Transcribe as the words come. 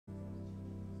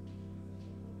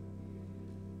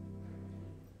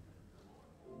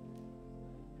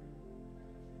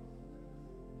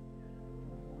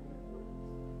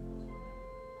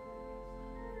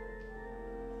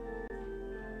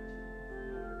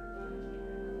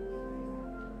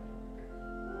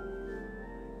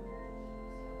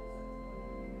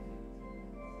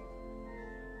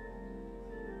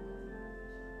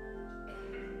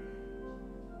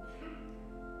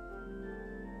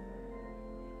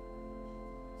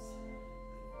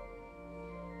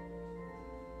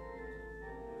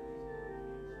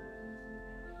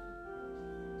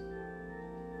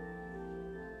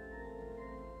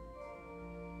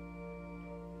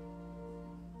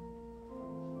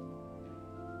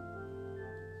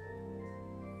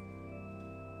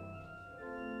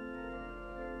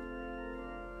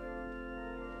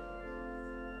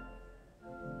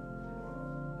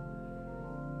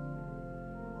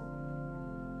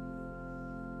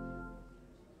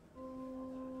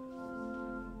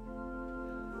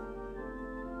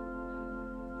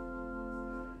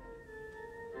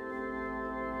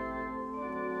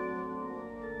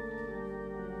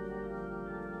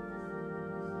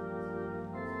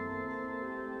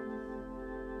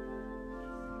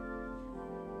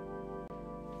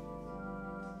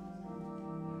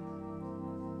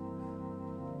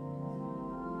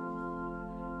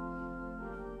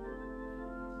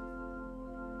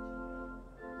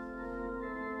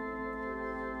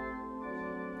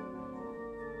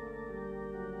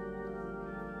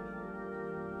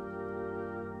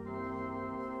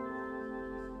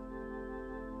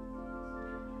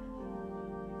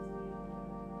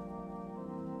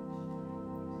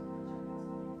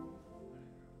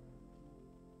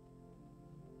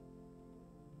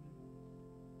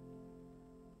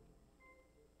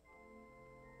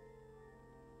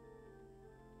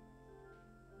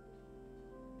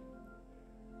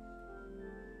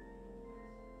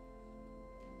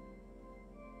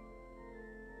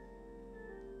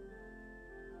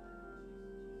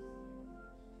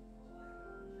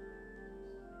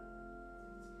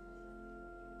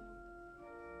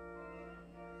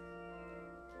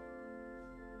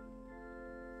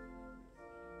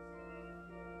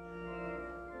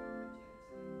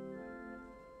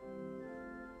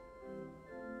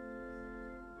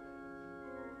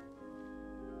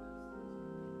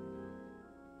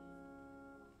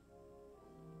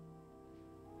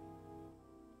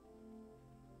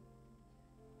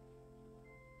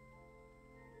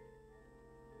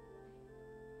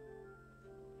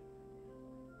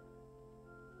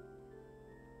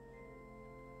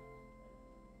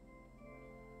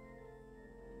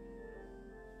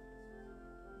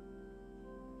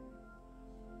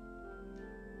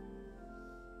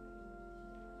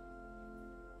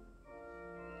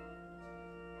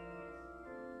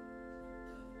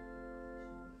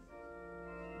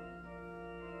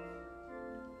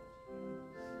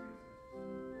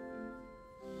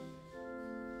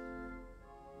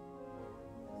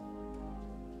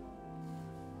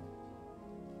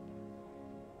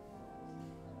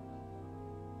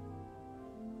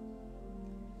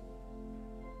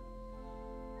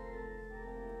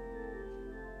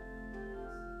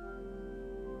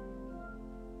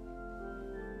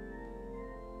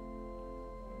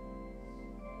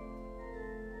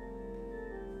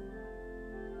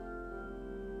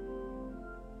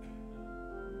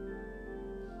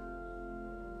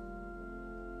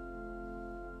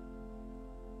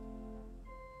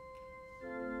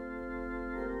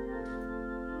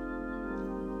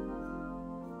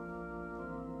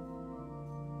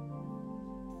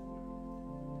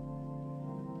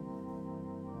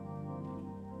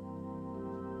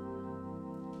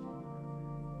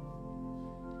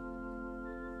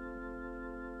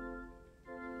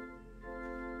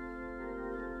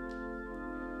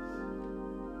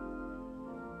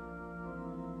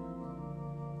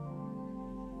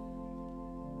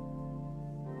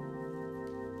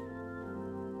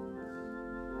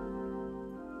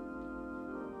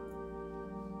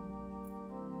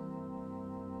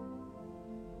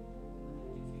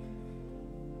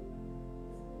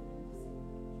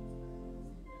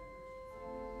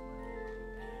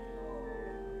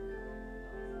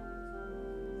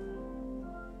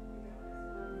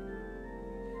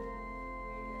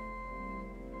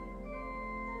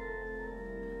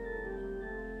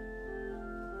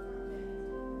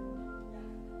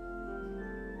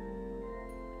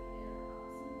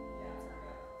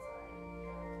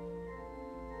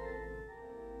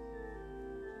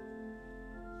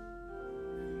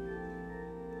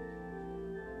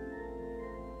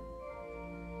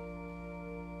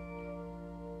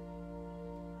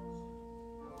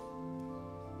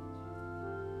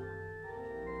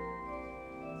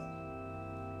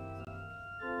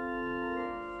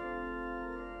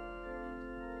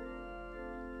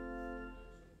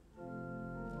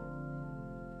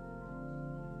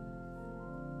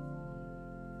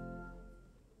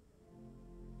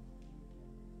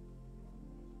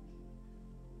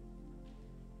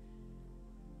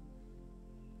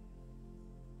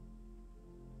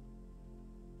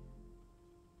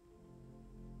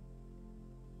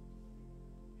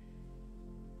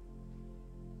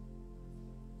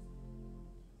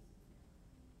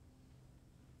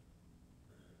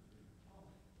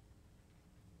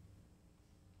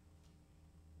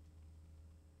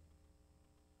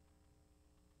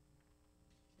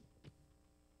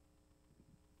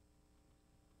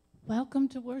Welcome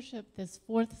to worship this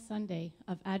fourth Sunday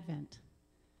of Advent.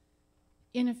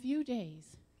 In a few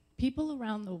days, people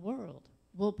around the world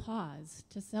will pause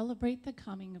to celebrate the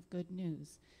coming of good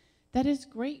news that is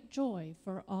great joy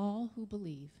for all who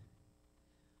believe.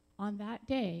 On that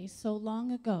day, so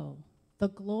long ago, the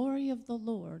glory of the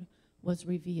Lord was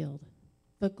revealed,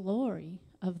 the glory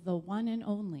of the one and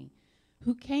only,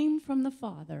 who came from the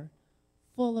Father,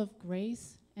 full of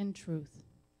grace and truth.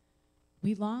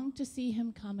 We long to see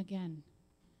him come again.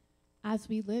 As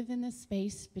we live in the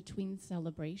space between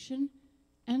celebration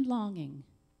and longing,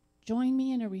 join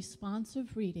me in a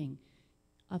responsive reading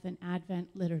of an Advent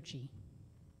liturgy.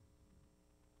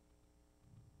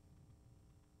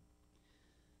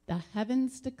 The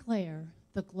heavens declare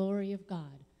the glory of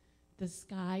God. The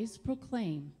skies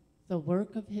proclaim the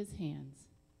work of his hands.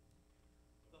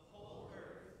 The whole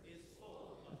earth is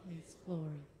full of his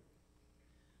glory.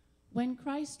 When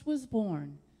Christ was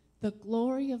born, the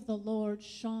glory of the Lord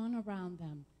shone around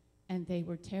them, and they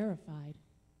were terrified.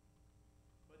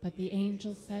 But the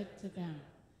angel said to them,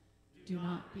 "Do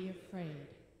not be afraid.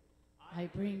 I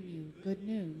bring you good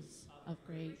news of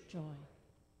great joy."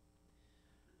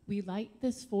 We light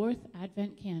this fourth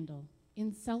Advent candle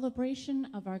in celebration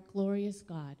of our glorious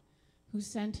God, who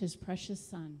sent his precious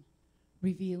Son,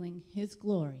 revealing his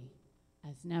glory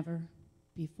as never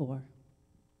before.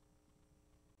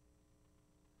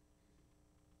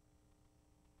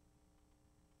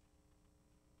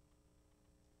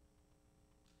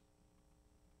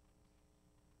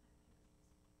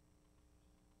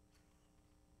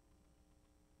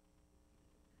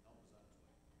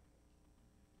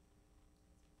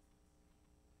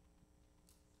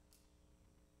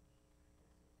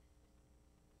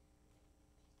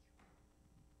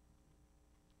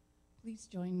 Please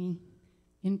join me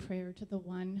in prayer to the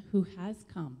one who has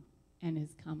come and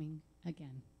is coming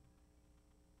again.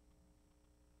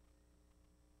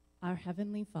 Our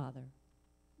Heavenly Father,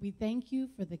 we thank you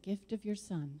for the gift of your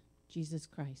Son, Jesus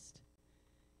Christ.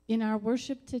 In our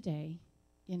worship today,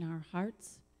 in our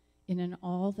hearts, and in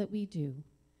all that we do,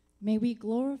 may we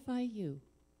glorify you,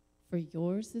 for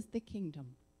yours is the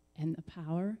kingdom and the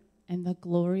power and the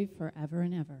glory forever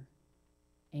and ever.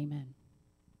 Amen.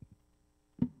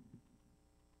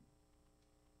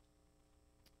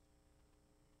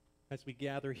 As we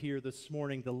gather here this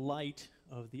morning, the light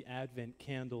of the Advent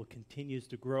candle continues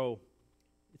to grow.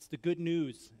 It's the good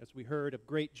news, as we heard, of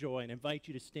great joy, and I invite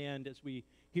you to stand as we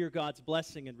hear God's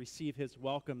blessing and receive his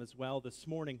welcome as well this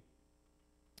morning.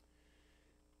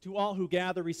 To all who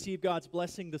gather, receive God's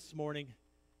blessing this morning.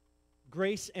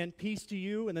 Grace and peace to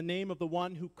you in the name of the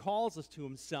one who calls us to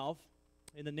himself,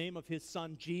 in the name of his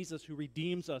Son, Jesus, who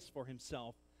redeems us for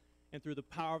himself, and through the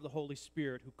power of the Holy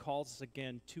Spirit, who calls us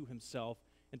again to himself.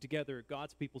 And together,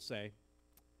 God's people say,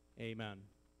 amen.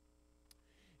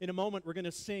 In a moment, we're going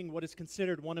to sing what is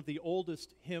considered one of the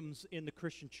oldest hymns in the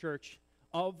Christian church,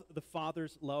 Of the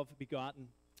Father's Love Begotten.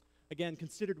 Again,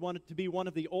 considered to be one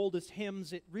of the oldest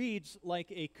hymns. It reads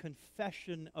like a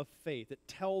confession of faith. It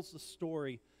tells the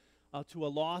story to a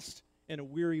lost and a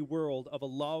weary world of a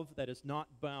love that is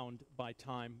not bound by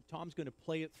time. Tom's going to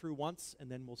play it through once,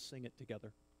 and then we'll sing it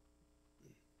together.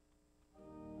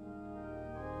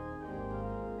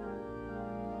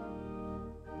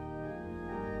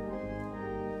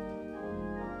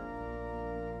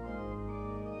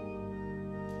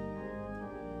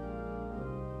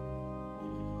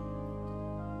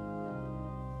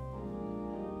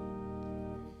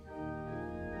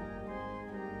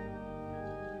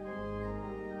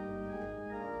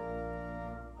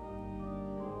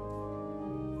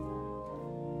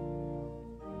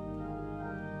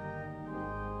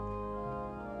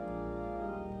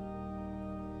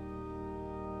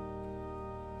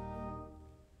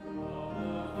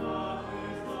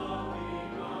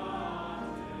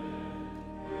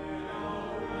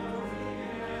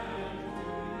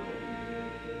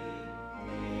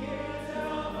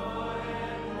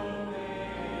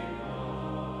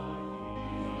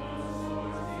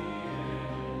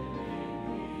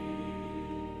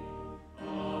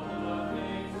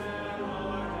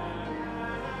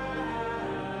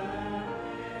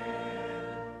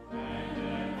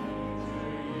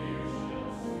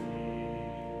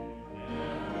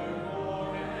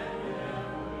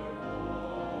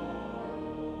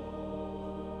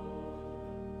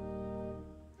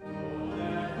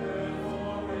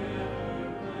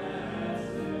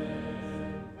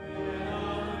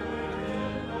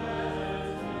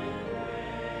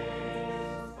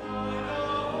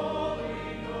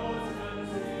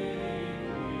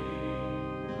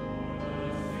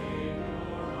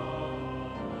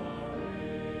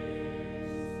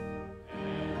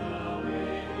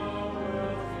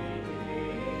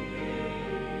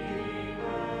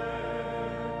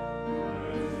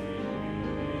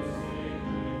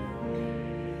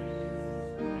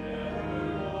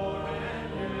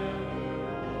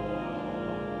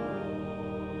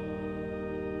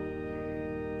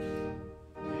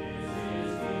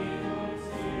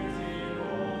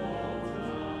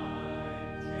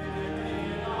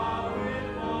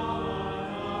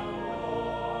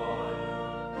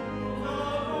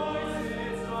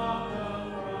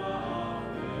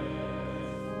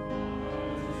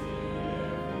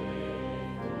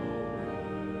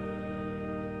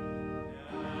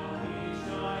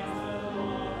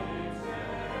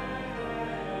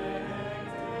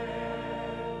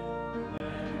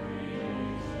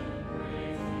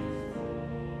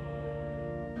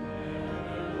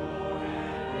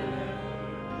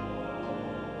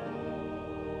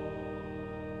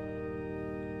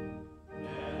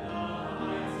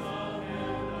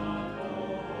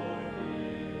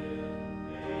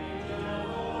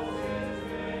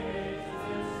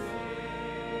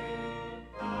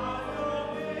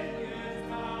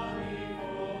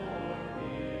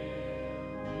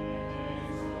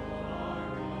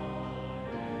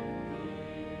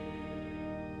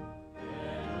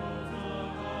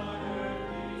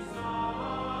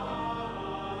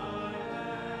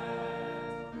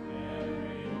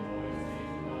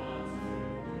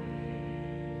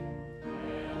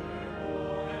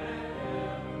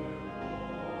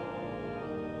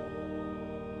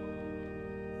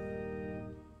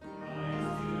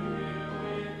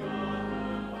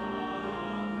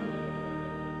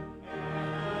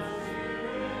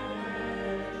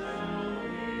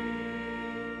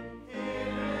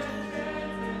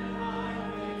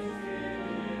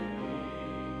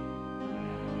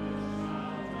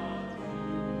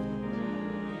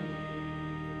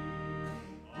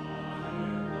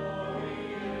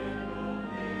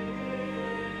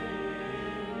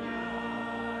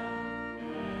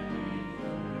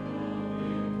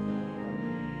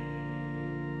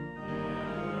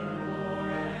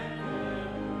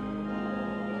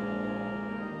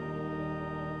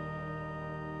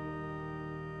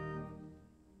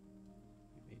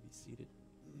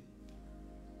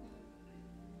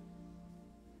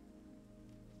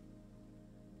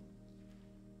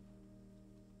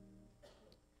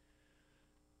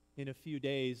 In a few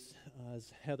days,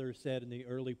 as Heather said in the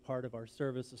early part of our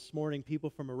service this morning, people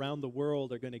from around the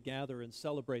world are going to gather and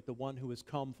celebrate the one who has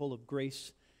come full of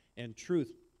grace and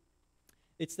truth.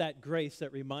 It's that grace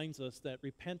that reminds us that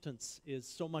repentance is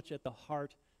so much at the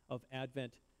heart of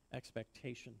Advent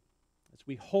expectation. As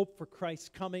we hope for Christ's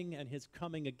coming and his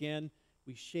coming again,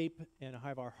 we shape and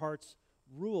have our hearts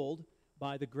ruled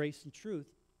by the grace and truth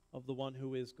of the one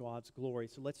who is God's glory.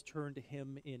 So let's turn to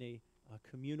him in a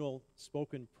communal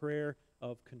spoken prayer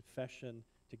of confession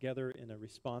together in a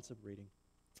responsive reading.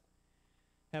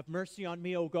 Have mercy on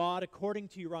me, O God, according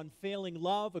to your unfailing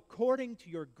love, according to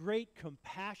your great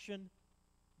compassion,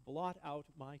 blot out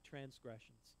my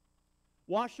transgressions.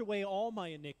 Wash away all my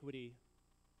iniquity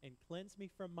and cleanse me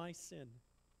from my sin.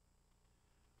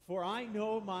 For I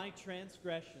know my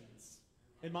transgressions,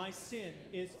 and my sin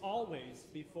is always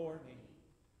before me.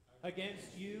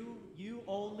 Against you, you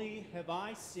only have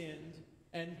I sinned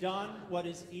and done what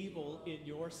is evil in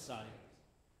your sight,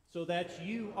 so that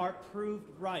you are proved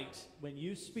right when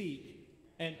you speak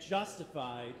and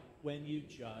justified when you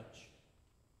judge.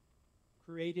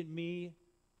 Create in me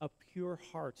a pure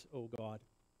heart, O God,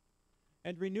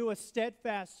 and renew a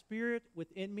steadfast spirit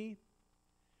within me.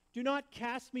 Do not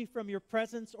cast me from your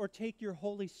presence or take your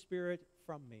Holy Spirit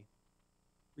from me.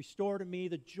 Restore to me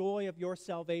the joy of your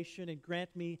salvation and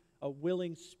grant me a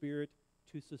willing spirit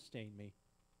to sustain me.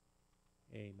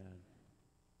 Amen.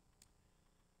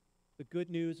 The good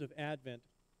news of Advent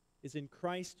is in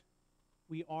Christ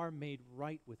we are made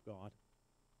right with God.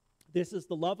 This is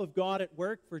the love of God at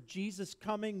work, for Jesus'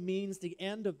 coming means the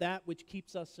end of that which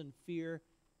keeps us in fear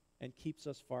and keeps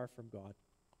us far from God.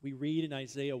 We read in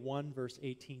Isaiah 1, verse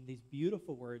 18, these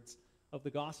beautiful words of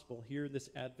the gospel here in this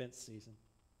Advent season.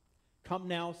 Come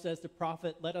now, says the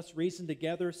prophet, let us reason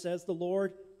together, says the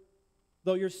Lord.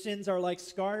 Though your sins are like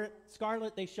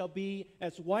scarlet, they shall be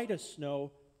as white as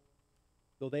snow.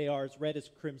 Though they are as red as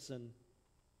crimson,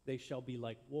 they shall be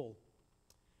like wool.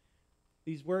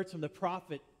 These words from the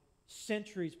prophet,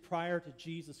 centuries prior to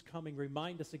Jesus' coming,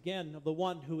 remind us again of the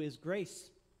one who is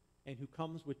grace and who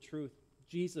comes with truth.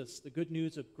 Jesus, the good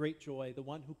news of great joy, the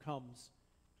one who comes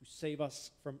to save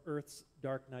us from earth's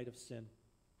dark night of sin.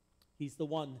 He's the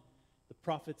one the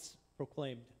prophets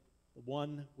proclaimed, the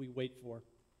one we wait for.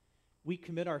 We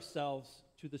commit ourselves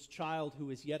to this child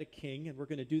who is yet a king, and we're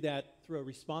going to do that through a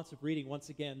responsive reading once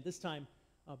again, this time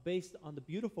based on the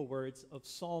beautiful words of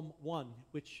Psalm 1,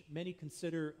 which many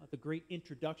consider the great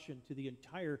introduction to the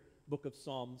entire book of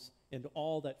Psalms, and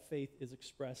all that faith is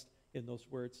expressed in those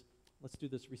words. Let's do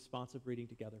this responsive reading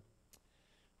together.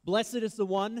 Blessed is the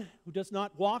one who does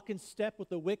not walk in step with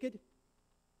the wicked,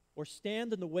 or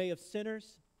stand in the way of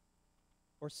sinners,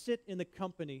 or sit in the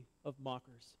company of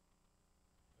mockers,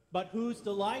 but whose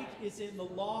delight is in the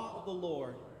law of the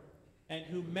Lord, and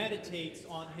who meditates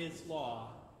on his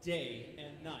law day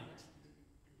and night.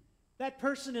 That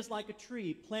person is like a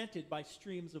tree planted by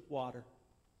streams of water,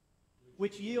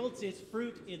 which yields its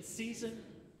fruit in season,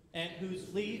 and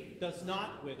whose leaf does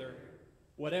not wither.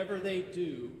 Whatever they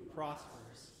do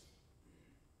prospers.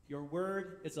 Your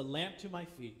word is a lamp to my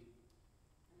feet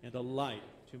and a light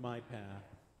to my path.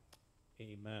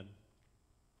 Amen.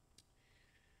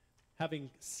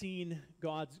 Having seen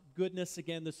God's goodness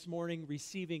again this morning,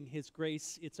 receiving his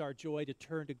grace, it's our joy to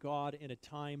turn to God in a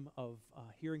time of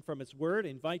hearing from his word. I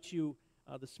invite you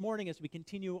this morning as we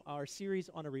continue our series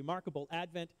on a remarkable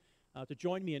Advent to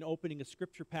join me in opening a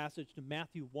scripture passage to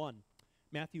Matthew 1.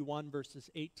 Matthew 1, verses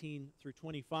 18 through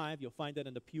 25. You'll find that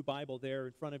in the Pew Bible there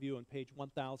in front of you on page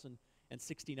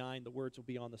 1069. The words will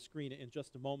be on the screen in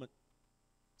just a moment.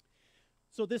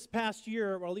 So this past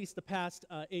year, or at least the past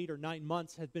 8 or 9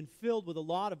 months, has been filled with a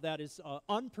lot of that is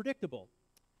unpredictable.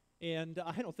 And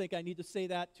I don't think I need to say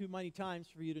that too many times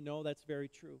for you to know that's very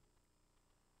true.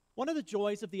 One of the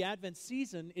joys of the Advent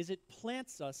season is it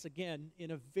plants us again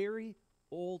in a very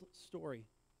old story.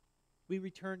 We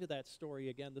return to that story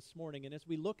again this morning, and as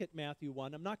we look at Matthew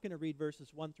 1, I'm not going to read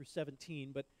verses 1 through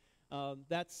 17, but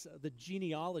that's the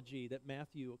genealogy that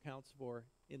Matthew accounts for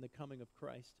in the coming of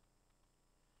Christ.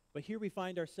 But here we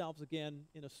find ourselves again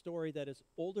in a story that is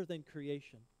older than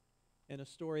creation, and a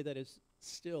story that is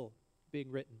still being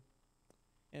written.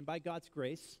 And by God's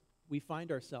grace, we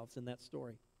find ourselves in that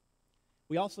story.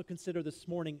 We also consider this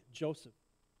morning Joseph.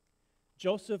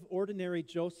 Joseph, ordinary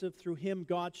Joseph, through him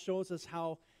God shows us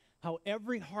how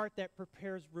every heart that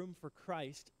prepares room for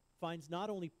Christ finds not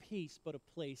only peace, but a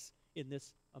place in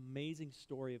this amazing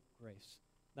story of grace.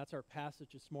 That's our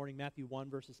passage this morning, Matthew 1,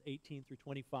 verses 18 through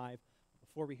 25.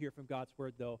 Before we hear from God's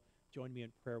word, though, join me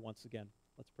in prayer once again.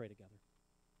 Let's pray together.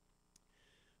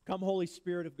 Come, Holy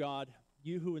Spirit of God,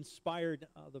 you who inspired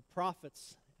the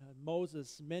prophets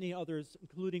Moses, many others,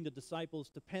 including the disciples,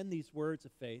 to pen these words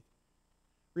of faith.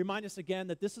 Remind us again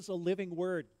that this is a living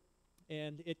word,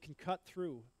 and it can cut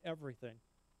through everything.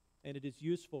 And it is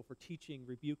useful for teaching,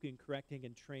 rebuking, correcting,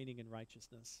 and training in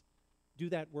righteousness. Do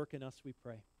that work in us, we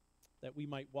pray, that we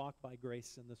might walk by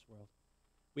grace in this world.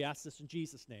 We ask this in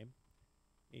Jesus' name.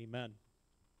 Amen.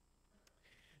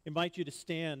 Invite you to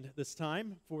stand this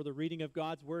time for the reading of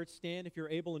God's word. Stand if you're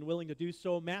able and willing to do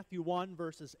so. Matthew 1,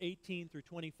 verses 18 through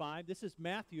 25. This is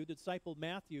Matthew, the disciple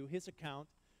Matthew, his account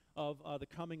of the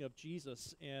coming of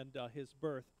Jesus and his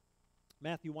birth.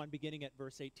 Matthew 1, beginning at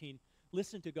verse 18.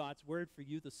 Listen to God's word for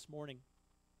you this morning.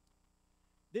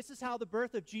 This is how the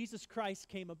birth of Jesus Christ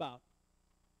came about.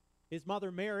 His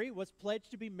mother Mary was pledged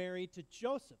to be married to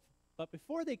Joseph, but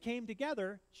before they came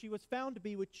together, she was found to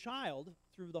be with child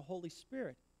through the Holy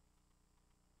Spirit.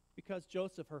 Because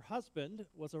Joseph, her husband,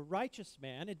 was a righteous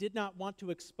man and did not want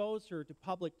to expose her to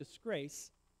public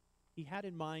disgrace, he had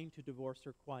in mind to divorce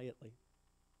her quietly.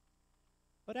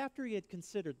 But after he had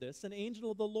considered this, an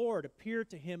angel of the Lord appeared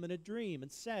to him in a dream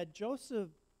and said, Joseph,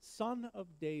 son of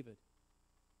David,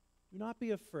 do not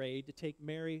be afraid to take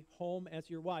Mary home as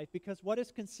your wife, because what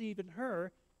is conceived in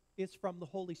her is from the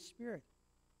Holy Spirit.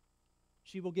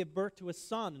 She will give birth to a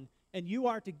son, and you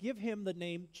are to give him the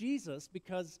name Jesus,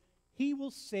 because he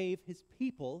will save his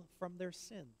people from their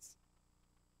sins.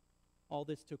 All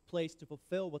this took place to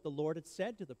fulfill what the Lord had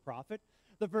said to the prophet.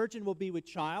 The virgin will be with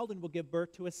child and will give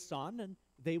birth to a son, and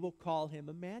they will call him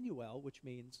Emmanuel, which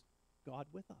means God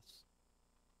with us.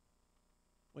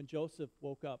 When Joseph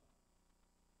woke up,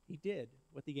 he did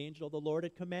what the angel of the Lord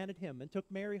had commanded him and took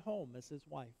Mary home as his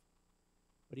wife.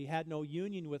 But he had no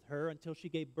union with her until she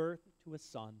gave birth to a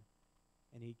son,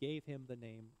 and he gave him the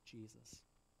name Jesus.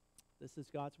 This is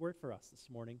God's word for us this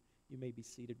morning. You may be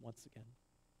seated once again.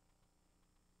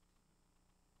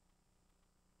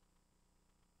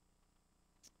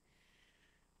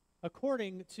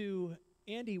 According to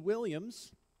Andy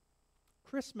Williams,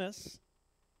 Christmas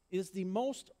is the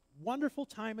most wonderful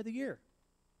time of the year.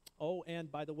 Oh,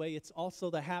 and by the way, it's also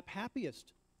the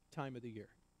happiest time of the year.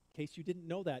 In case you didn't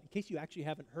know that, in case you actually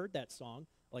haven't heard that song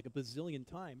like a bazillion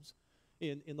times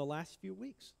in the last few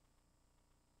weeks.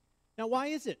 Now, why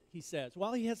is it, he says?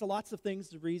 Well, he has lots of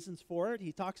things, reasons for it.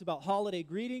 He talks about holiday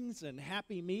greetings and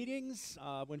happy meetings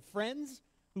when friends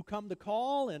who come to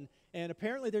call, and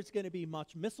apparently there's going to be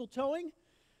much mistletoeing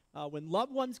when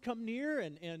loved ones come near,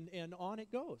 and on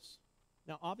it goes.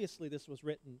 Now, obviously, this was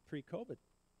written pre-COVID.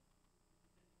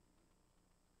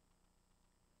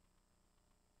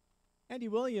 Andy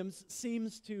Williams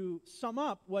seems to sum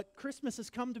up what Christmas has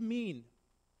come to mean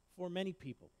for many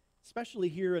people, especially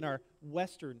here in our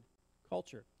Western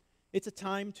culture. It's a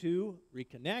time to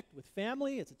reconnect with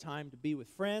family. It's a time to be with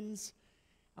friends.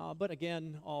 But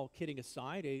again, all kidding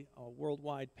aside, a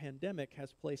worldwide pandemic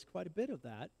has placed quite a bit of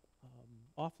that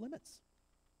off limits.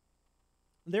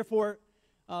 And therefore,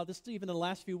 this even in the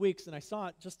last few weeks, and I saw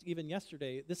it just even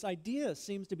yesterday, this idea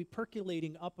seems to be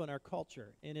percolating up in our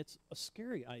culture, and it's a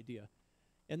scary idea.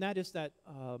 And that is that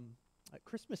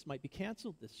Christmas might be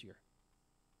canceled this year.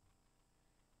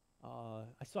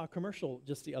 I saw a commercial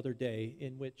just the other day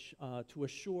in which to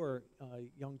assure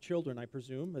young children, I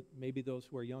presume, but maybe those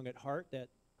who are young at heart, that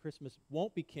Christmas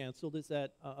won't be canceled, is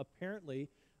that apparently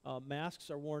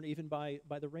masks are worn even by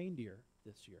the reindeer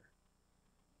this year.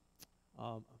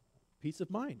 Peace of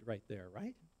mind right there,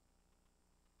 right?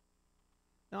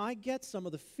 Now, I get some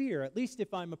of the fear, at least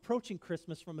if I'm approaching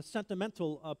Christmas from a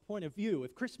sentimental point of view.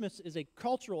 If Christmas is a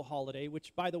cultural holiday,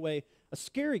 which, by the way, a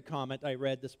scary comment I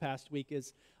read this past week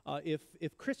is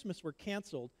if Christmas were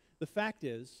canceled, the fact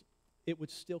is it would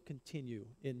still continue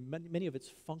in many of its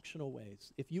functional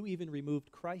ways. If you even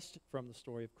removed Christ from the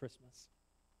story of Christmas,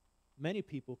 many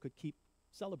people could keep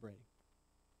celebrating,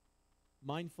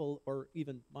 mindful or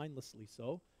even mindlessly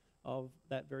so, of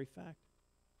that very fact.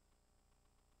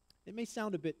 It may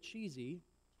sound a bit cheesy,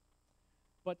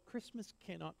 but Christmas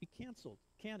cannot be canceled,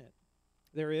 can it?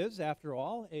 There is, after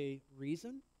all, a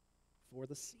reason for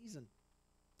the season.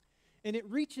 And it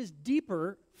reaches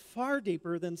deeper, far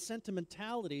deeper than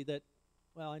sentimentality that,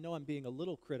 well, I know I'm being a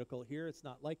little critical here. It's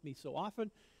not like me so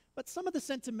often. But some of the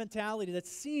sentimentality that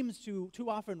seems to too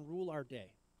often rule our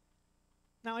day.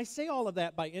 Now, I say all of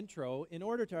that by intro in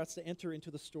order for us to enter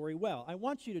into the story well. I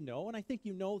want you to know, and I think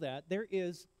you know that, there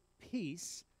is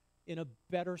peace in a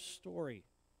better story.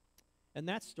 And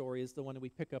that story is the one that we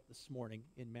pick up this morning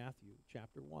in Matthew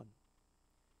chapter 1.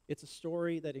 It's a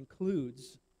story that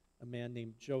includes a man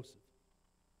named Joseph.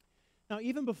 Now,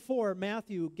 even before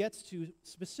Matthew gets to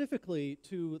specifically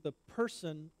to the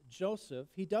person Joseph,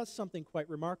 he does something quite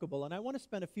remarkable, and I want to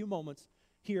spend a few moments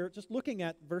here, just looking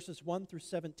at verses 1 through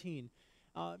 17,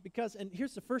 and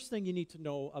here's the first thing you need to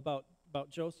know about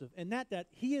Joseph, and that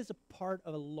he is a part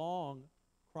of a long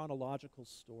chronological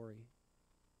story.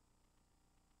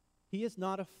 He is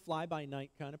not a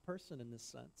fly-by-night kind of person in this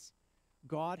sense.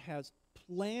 God has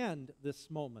planned this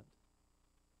moment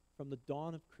from the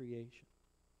dawn of creation.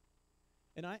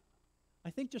 And I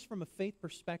think just from a faith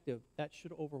perspective, that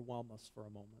should overwhelm us for a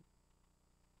moment.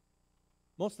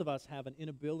 Most of us have an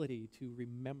inability to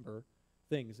remember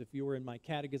things. If you were in my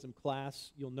catechism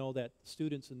class, you'll know that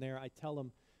students in there, I tell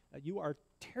them, you are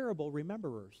terrible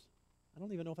rememberers. I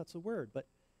don't even know if that's a word, but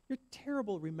you're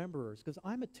terrible rememberers, because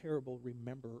I'm a terrible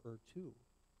rememberer too.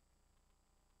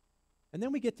 And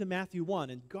then we get to Matthew 1,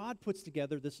 and God puts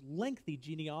together this lengthy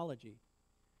genealogy.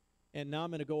 And now I'm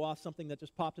going to go off something that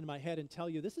just popped into my head and tell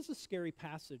you this is a scary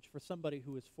passage for somebody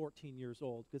who is 14 years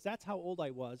old, because that's how old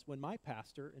I was when my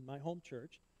pastor in my home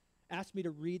church asked me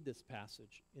to read this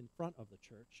passage in front of the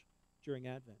church during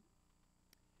Advent.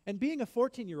 And being a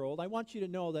 14-year-old, I want you to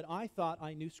know that I thought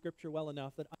I knew Scripture well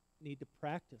enough that I didn't need to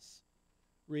practice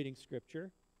reading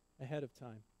Scripture ahead of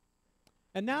time.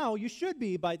 And now you should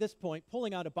be, by this point,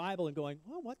 pulling out a Bible and going,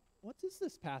 well, what is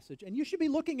this passage? And you should be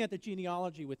looking at the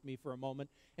genealogy with me for a moment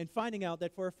and finding out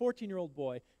that for a 14-year-old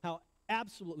boy, how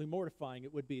absolutely mortifying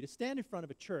it would be to stand in front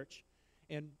of a church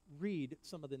and read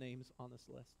some of the names on this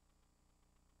list.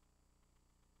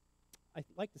 I'd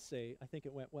like to say I think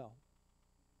it went well.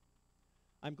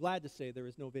 I'm glad to say there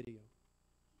is no video.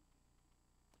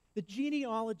 The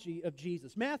genealogy of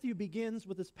Jesus. Matthew begins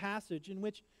with this passage in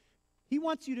which he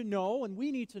wants you to know, and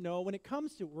we need to know, when it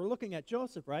comes to, we're looking at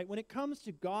Joseph, right? When it comes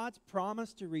to God's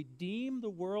promise to redeem the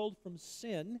world from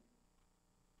sin,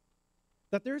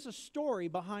 that there's a story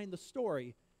behind the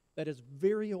story that is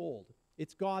very old.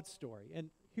 It's God's story. And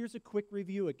here's a quick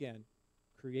review again.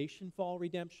 Creation, fall,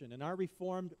 redemption. In our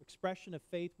Reformed expression of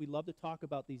faith, we love to talk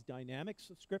about these dynamics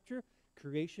of Scripture.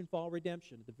 Creation, fall,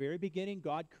 redemption. At the very beginning,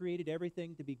 God created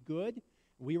everything to be good.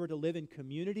 We were to live in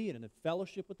community and in a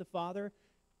fellowship with the Father.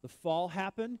 The fall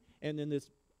happened, and in this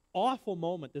awful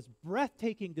moment, this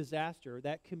breathtaking disaster,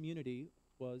 that community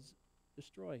was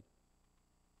destroyed.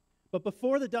 But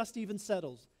before the dust even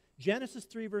settles, Genesis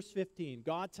 3, verse 15,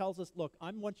 God tells us, look,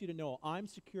 I want you to know I'm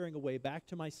securing a way back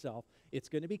to myself. It's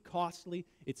going to be costly.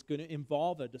 It's going to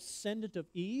involve a descendant of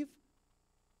Eve.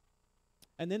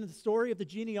 And then the story of the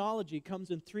genealogy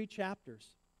comes in 3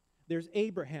 chapters. There's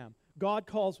Abraham. God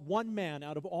calls one man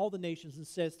out of all the nations and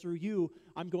says, through you,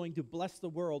 I'm going to bless the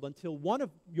world until one of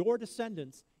your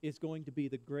descendants is going to be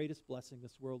the greatest blessing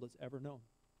this world has ever known.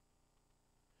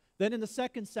 Then in the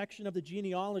second section of the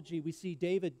genealogy, we see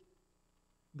David.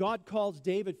 God calls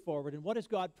David forward. And what does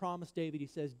God promise David? He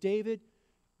says, David,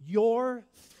 your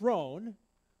throne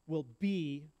will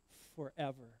be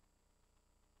forever.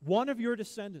 One of your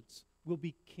descendants will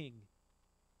be king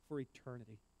for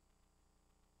eternity.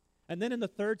 And then in the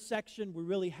third section, we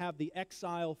really have the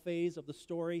exile phase of the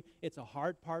story. It's a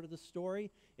hard part of the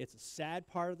story. It's a sad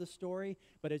part of the story.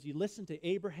 But as you listen to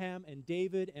Abraham and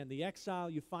David and the exile,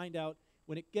 you find out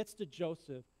when it gets to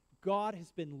Joseph, God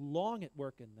has been long at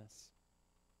work in this.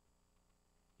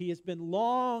 He has been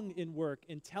long in work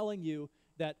in telling you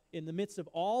that in the midst of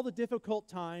all the difficult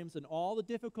times and all the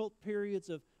difficult periods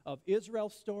of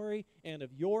Israel's story and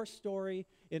of your story,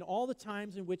 in all the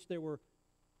times in which there were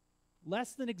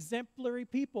less than exemplary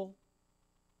people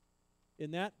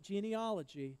in that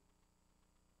genealogy,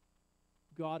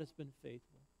 God has been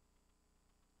faithful.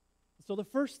 So the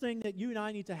first thing that you and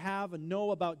I need to have and know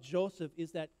about Joseph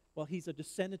is that, well, he's a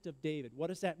descendant of David. What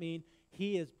does that mean?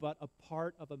 He is but a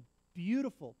part of a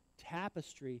beautiful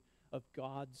tapestry of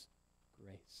God's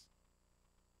grace.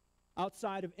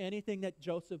 Outside of anything that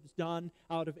Joseph's done,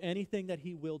 out of anything that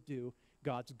he will do,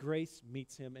 God's grace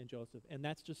meets him and Joseph. And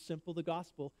that's just simple the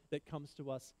gospel that comes to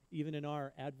us even in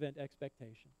our Advent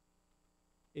expectation.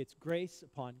 It's grace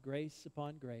upon grace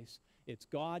upon grace. It's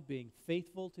God being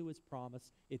faithful to his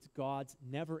promise. It's God's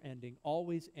never-ending,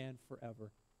 always and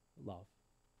forever love.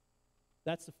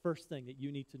 That's the first thing that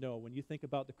you need to know when you think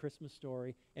about the Christmas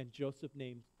story and Joseph's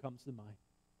name comes to mind.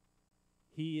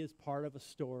 He is part of a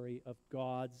story of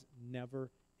God's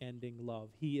never-ending love.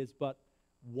 He is but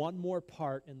one more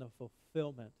part in the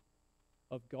fulfillment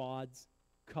of God's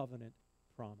covenant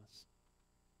promise,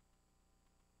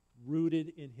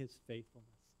 rooted in his faithfulness.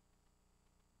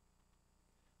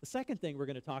 The second thing we're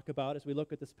going to talk about as we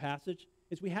look at this passage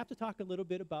is we have to talk a little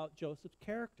bit about Joseph's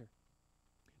character.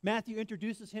 Matthew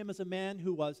introduces him as a man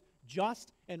who was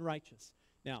just and righteous.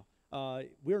 Now,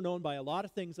 we're known by a lot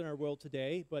of things in our world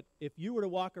today, but if you were to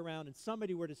walk around and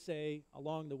somebody were to say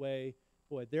along the way,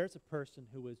 boy, there's a person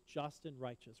who is just and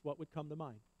righteous, what would come to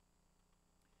mind?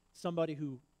 somebody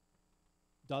who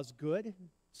does good,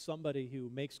 somebody who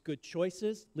makes good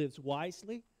choices, lives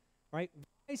wisely, right?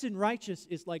 Wise and righteous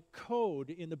is like code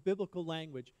in the biblical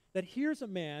language, that here's a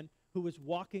man who is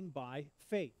walking by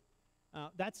faith.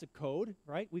 That's a code,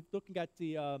 right? We've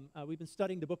been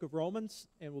studying the book of Romans,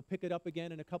 and we'll pick it up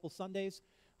again in a couple Sundays.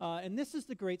 And this is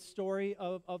the great story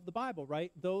of the Bible,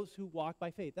 right? Those who walk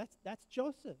by faith. That's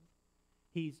Joseph.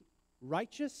 He's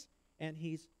righteous and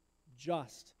he's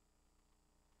just.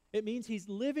 It means he's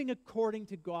living according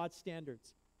to God's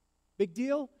standards. Big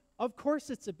deal? Of course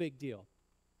it's a big deal.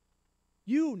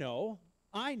 You know,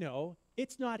 I know,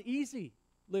 it's not easy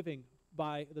living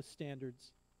by the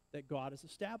standards that God has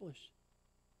established.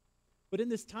 But in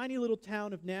this tiny little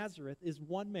town of Nazareth is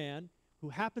one man who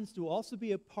happens to also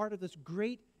be a part of this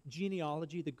great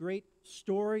genealogy, the great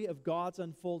story of God's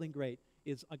unfolding great,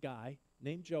 is a guy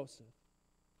named Joseph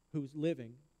who's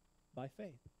living by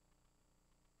faith.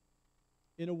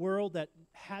 In a world that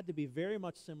had to be very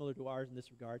much similar to ours in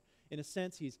this regard, in a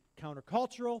sense, he's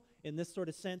countercultural. In this sort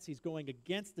of sense, he's going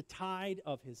against the tide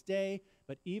of his day.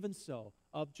 But even so,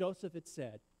 of Joseph it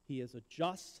said, he is a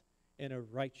just and a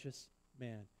righteous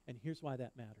man. And here's why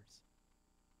that matters.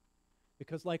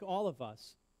 Because like all of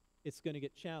us, it's going to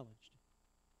get challenged.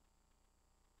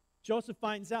 Joseph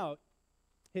finds out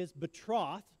his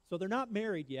betrothed, so they're not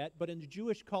married yet, but in the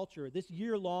Jewish culture, this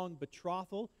year-long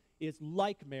betrothal is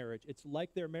like marriage. It's like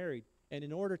they're married. And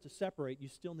in order to separate, you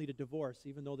still need a divorce,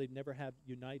 even though they've never had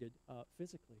united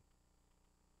physically.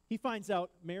 He finds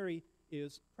out Mary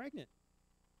is pregnant.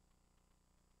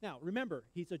 Now, remember,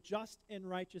 he's a just and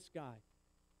righteous guy.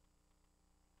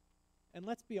 And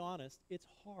let's be honest, it's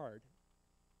hard.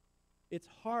 It's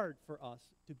hard for us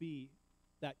to be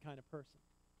that kind of person.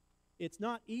 It's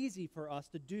not easy for us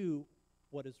to do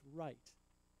what is right.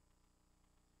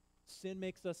 Sin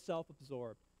makes us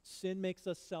self-absorbed. Sin makes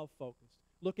us self-focused.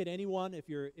 Look at anyone,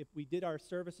 if we did our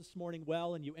service this morning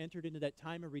well and you entered into that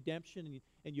time of redemption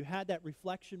and you had that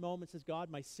reflection moment, says, God,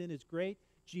 my sin is great.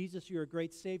 Jesus, you're a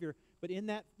great Savior. But in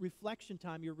that reflection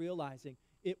time, you're realizing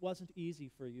it wasn't easy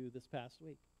for you this past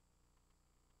week.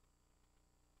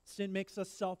 Sin makes us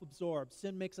self-absorbed.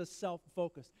 Sin makes us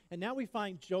self-focused. And now we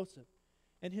find Joseph,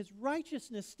 and his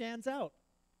righteousness stands out.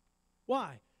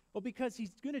 Why? Well, because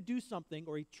he's going to do something,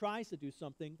 or he tries to do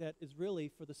something, that is really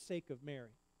for the sake of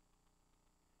Mary.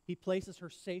 He places her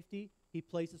safety, he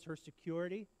places her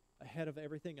security ahead of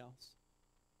everything else.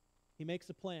 He makes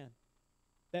a plan.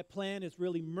 That plan is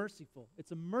really merciful.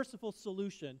 It's a merciful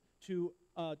solution to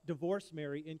divorce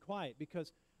Mary in quiet,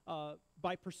 because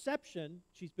by perception,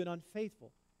 she's been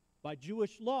unfaithful. By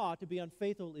Jewish law, to be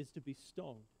unfaithful is to be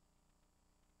stoned,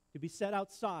 to be set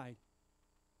outside,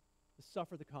 to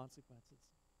suffer the consequences.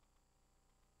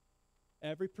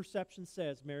 Every perception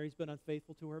says Mary's been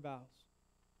unfaithful to her vows.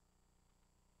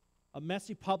 A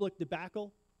messy public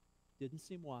debacle didn't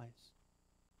seem wise.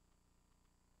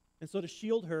 And so to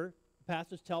shield her, the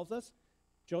passage tells us,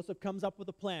 Joseph comes up with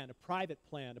a plan, a private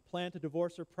plan, a plan to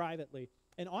divorce her privately.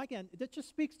 And again, that just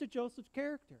speaks to Joseph's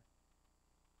character.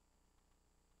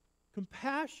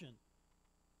 Compassion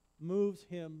moves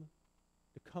him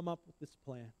to come up with this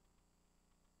plan.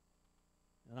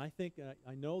 And I think,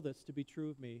 I know this to be true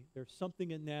of me, there's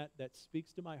something in that that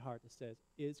speaks to my heart that says,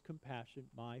 is compassion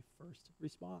my first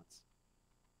response?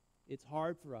 It's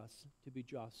hard for us to be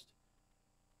just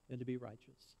and to be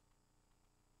righteous.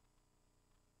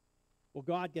 Well,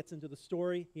 God gets into the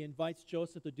story. He invites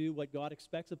Joseph to do what God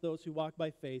expects of those who walk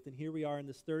by faith. And here we are in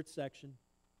this third section.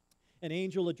 An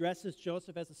angel addresses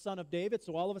Joseph as the son of David.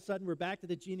 So all of a sudden we're back to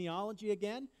the genealogy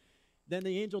again. Then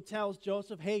the angel tells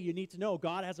Joseph, hey, you need to know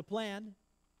God has a plan.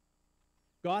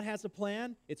 God has a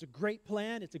plan. It's a great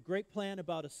plan. It's a great plan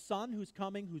about a son who's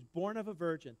coming, who's born of a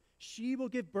virgin. She will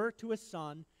give birth to a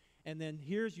son. And then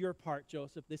here's your part,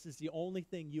 Joseph. This is the only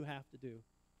thing you have to do.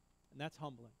 And that's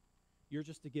humbling. You're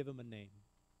just to give him a name.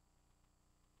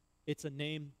 It's a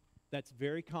name that's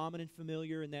very common and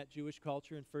familiar in that Jewish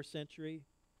culture in first century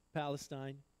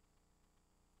Palestine.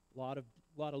 A lot of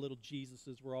little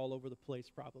Jesuses were all over the place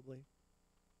probably,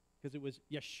 because it was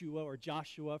Yeshua or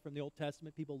Joshua from the Old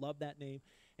Testament. People love that name.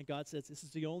 And God says, this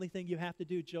is the only thing you have to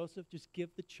do, Joseph. Just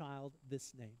give the child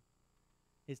this name.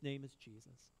 His name is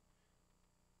Jesus.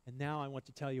 And now I want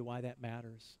to tell you why that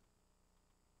matters.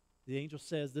 The angel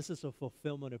says this is a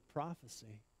fulfillment of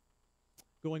prophecy.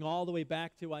 Going all the way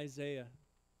back to Isaiah.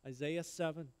 Isaiah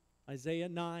 7, Isaiah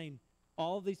 9.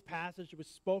 All of these passages which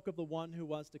spoke of the one who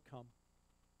was to come.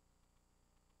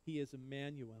 He is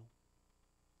Emmanuel.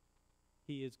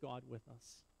 He is God with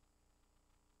us.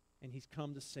 And he's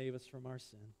come to save us from our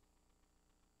sin.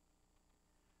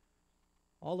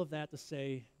 All of that to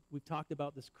say, we've talked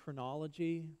about this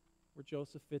chronology where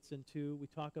Joseph fits into. We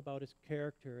talk about his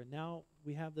character, and now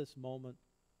we have this moment.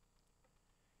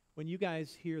 When you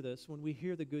guys hear this, when we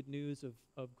hear the good news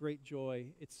of great joy,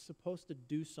 it's supposed to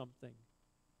do something.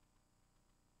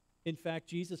 In fact,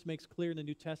 Jesus makes clear in the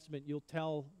New Testament, we'll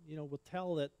tell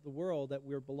that the world that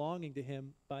we're belonging to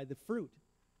him by the fruit.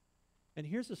 And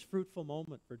here's this fruitful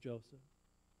moment for Joseph.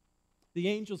 The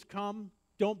angels come.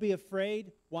 Don't be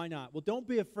afraid. Why not? Well, don't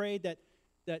be afraid that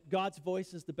God's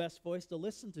voice is the best voice to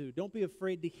listen to. Don't be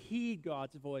afraid to heed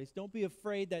God's voice. Don't be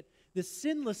afraid that the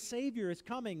sinless Savior is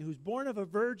coming who's born of a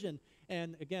virgin.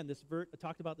 And again, I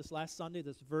talked about this last Sunday,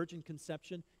 this virgin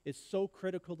conception is so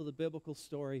critical to the biblical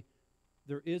story.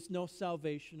 There is no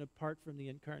salvation apart from the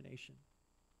incarnation.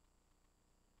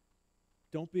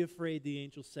 Don't be afraid, the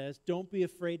angel says. Don't be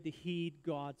afraid to heed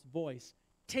God's voice.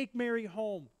 Take Mary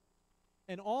home.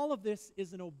 And all of this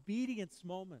is an obedience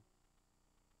moment.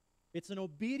 It's an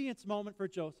obedience moment for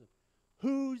Joseph.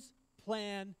 Whose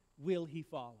plan will he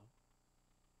follow?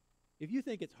 If you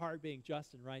think it's hard being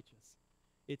just and righteous,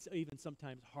 it's even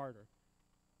sometimes harder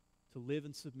to live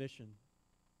in submission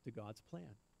to God's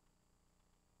plan.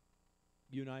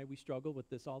 You and I, we struggle with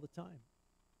this all the time.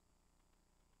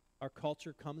 Our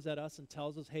culture comes at us and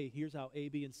tells us, hey, here's how A,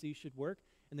 B, and C should work.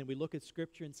 And then we look at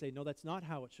Scripture and say, no, that's not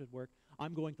how it should work.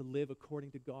 I'm going to live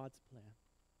according to God's plan.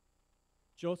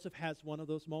 Joseph has one of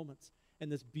those moments.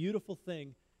 And this beautiful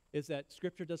thing is that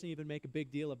Scripture doesn't even make a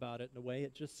big deal about it in a way.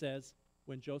 It just says,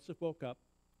 when Joseph woke up,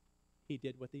 he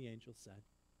did what the angel said.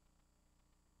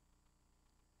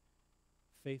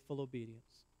 Faithful obedience.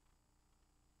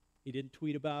 He didn't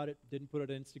tweet about it, didn't put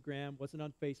it on Instagram, wasn't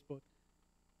on Facebook.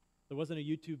 There wasn't a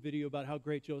YouTube video about how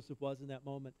great Joseph was in that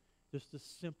moment. Just a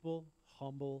simple,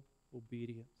 humble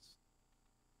obedience.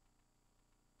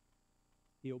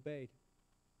 He obeyed.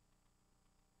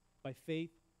 By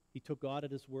faith, he took God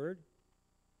at his word,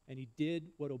 and he did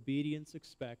what obedience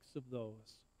expects of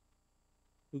those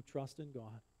who trust in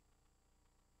God.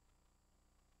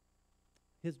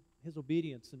 His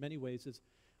obedience, in many ways, is,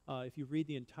 if you read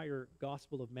the entire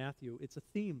Gospel of Matthew, it's a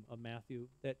theme of Matthew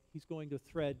that he's going to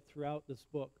thread throughout this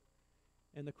book.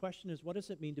 And the question is, what does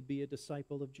it mean to be a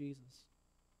disciple of Jesus?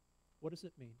 What does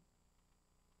it mean?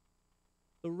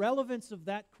 The relevance of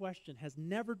that question has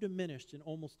never diminished in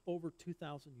almost over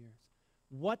 2,000 years.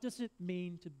 What does it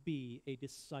mean to be a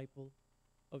disciple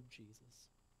of Jesus?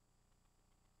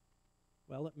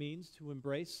 Well, it means to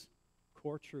embrace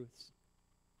core truths.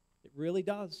 It really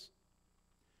does.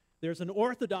 There's an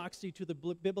orthodoxy to the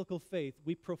biblical faith.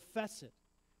 We profess it.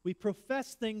 We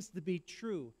profess things to be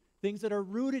true, things that are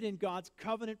rooted in God's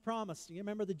covenant promise. You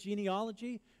remember the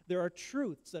genealogy? There are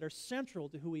truths that are central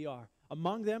to who we are.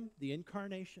 Among them, the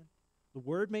incarnation, the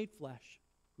Word made flesh,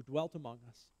 who dwelt among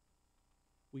us.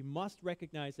 We must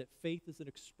recognize that faith is an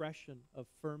expression of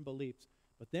firm beliefs.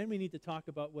 But then we need to talk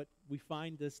about what we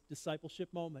find this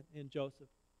discipleship moment in Joseph.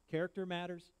 Character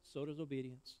matters, so does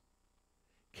obedience.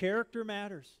 Character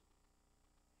matters.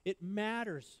 It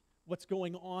matters what's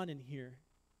going on in here.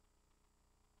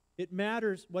 It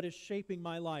matters what is shaping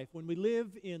my life. When we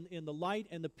live in the light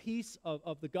and the peace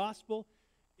of the gospel,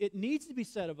 it needs to be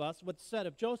said of us what's said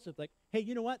of Joseph. Like, hey,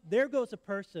 you know what? There goes a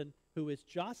person who is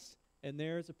just, and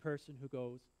there's a person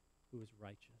who is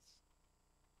righteous.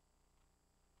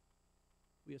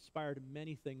 We aspire to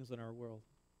many things in our world.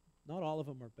 Not all of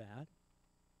them are bad.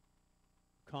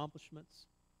 Accomplishments,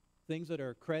 things that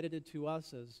are credited to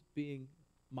us as being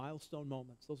milestone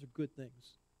moments. Those are good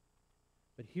things.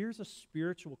 But here's a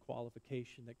spiritual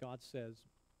qualification that God says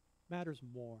matters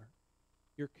more.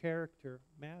 Your character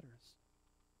matters.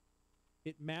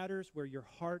 It matters where your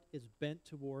heart is bent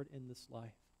toward in this life.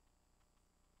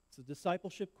 It's a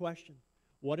discipleship question.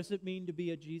 What does it mean to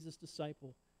be a Jesus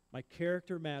disciple? My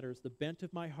character matters. The bent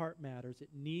of my heart matters. It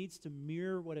needs to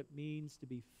mirror what it means to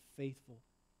be faithful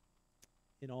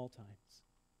in all times.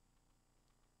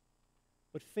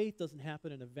 But faith doesn't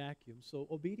happen in a vacuum, so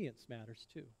obedience matters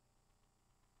too.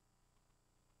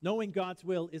 Knowing God's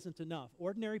will isn't enough.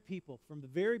 Ordinary people, from the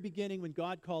very beginning when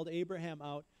God called Abraham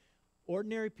out,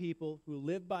 ordinary people who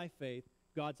live by faith,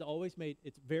 God's always made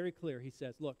it very clear. He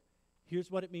says, look,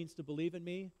 here's what it means to believe in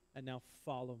me, and now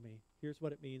follow me. Here's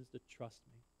what it means to trust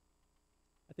me.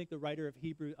 I think the writer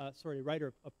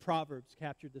of Proverbs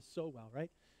captured this so well, right?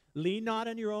 Lean not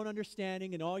on your own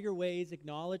understanding. In all your ways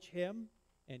acknowledge him,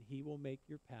 and he will make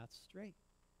your path straight.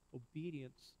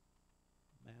 Obedience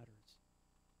matters.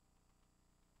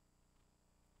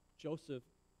 Joseph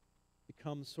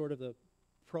becomes sort of the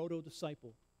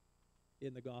proto-disciple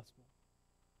in the gospel.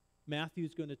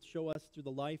 Matthew's going to show us through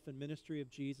the life and ministry of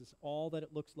Jesus all that it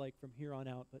looks like from here on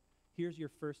out, but here's your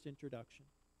first introduction.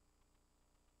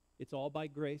 It's all by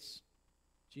grace,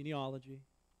 genealogy.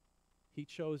 He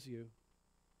chose you.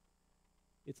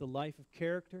 It's a life of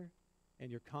character,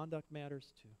 and your conduct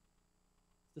matters too.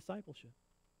 It's discipleship.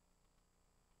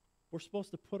 We're supposed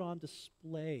to put on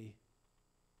display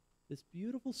this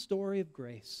beautiful story of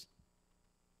grace.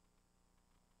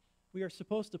 We are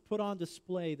supposed to put on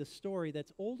display the story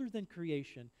that's older than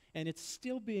creation, and it's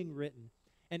still being written.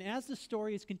 And as the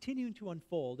story is continuing to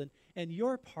unfold, and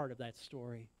you're part of that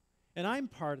story, and I'm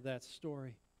part of that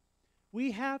story,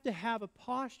 we have to have a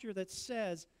posture that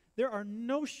says there are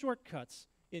no shortcuts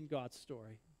in God's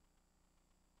story.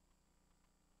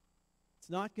 It's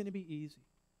not going to be easy.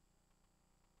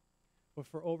 But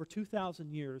for over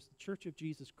 2,000 years, the Church of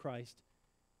Jesus Christ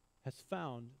has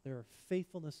found there are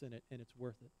faithfulness in it, and it's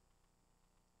worth it.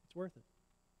 It's worth it.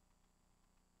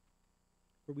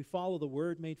 For we follow the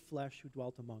Word made flesh who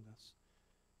dwelt among us.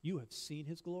 You have seen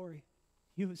his glory.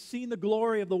 You have seen the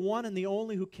glory of the one and the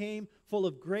only who came full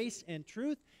of grace and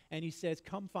truth. And he says,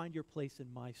 come find your place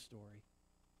in my story.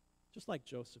 Just like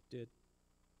Joseph did.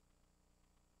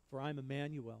 For I'm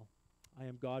Emmanuel. I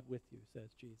am God with you,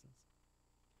 says Jesus.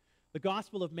 The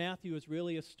Gospel of Matthew is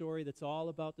really a story that's all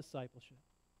about discipleship.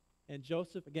 And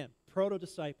Joseph, again,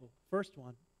 proto-disciple, first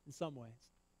one in some ways.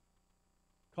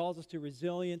 Calls us to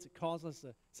resilience. It calls us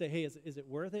to say, hey, is it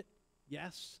worth it?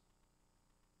 Yes.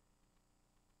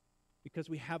 Because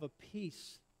we have a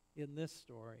peace in this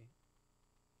story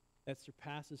that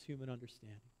surpasses human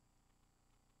understanding.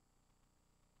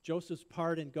 Joseph's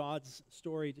part in God's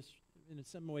story, just in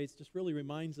some ways, just really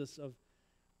reminds us of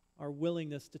our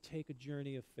willingness to take a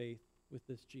journey of faith with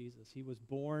this Jesus. He was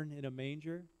born in a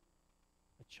manger,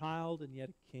 a child and yet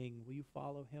a king. Will you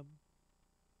follow him?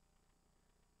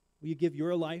 Will you give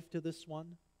your life to this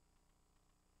one?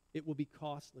 It will be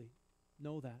costly.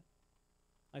 Know that.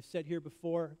 I've said here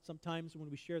before, sometimes when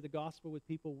we share the gospel with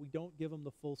people, we don't give them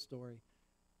the full story.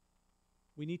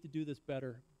 We need to do this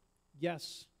better.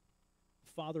 Yes,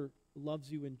 the Father loves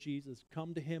you in Jesus.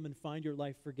 Come to him and find your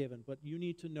life forgiven. But you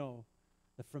need to know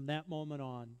that from that moment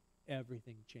on,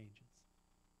 everything changes.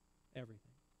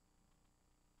 Everything.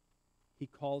 He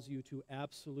calls you to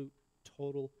absolute,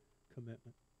 total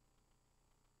commitment.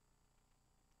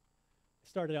 I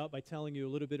started out by telling you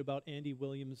a little bit about Andy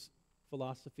Williams'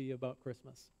 philosophy about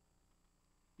Christmas.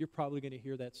 You're probably going to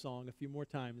hear that song a few more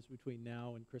times between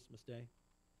now and Christmas Day.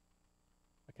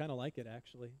 I kind of like it,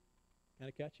 actually. Kind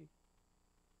of catchy.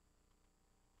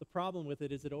 The problem with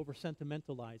it is it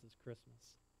over-sentimentalizes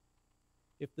Christmas.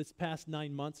 If this past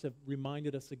 9 months have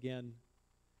reminded us again,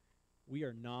 we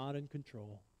are not in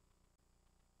control.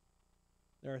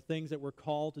 There are things that we're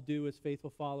called to do as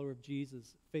faithful followers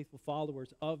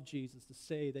of Jesus, to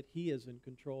say that he is in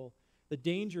control. The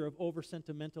danger of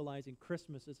over-sentimentalizing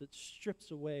Christmas is it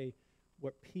strips away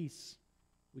what peace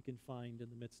we can find in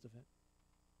the midst of it.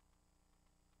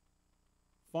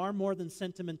 Far more than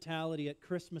sentimentality, at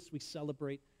Christmas we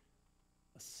celebrate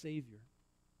a Savior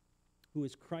who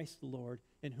is Christ the Lord,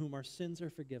 in whom our sins are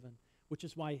forgiven, which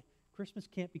is why Christmas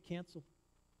can't be canceled.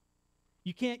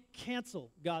 You can't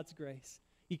cancel God's grace.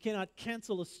 You cannot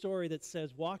cancel a story that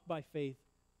says walk by faith.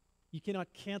 You cannot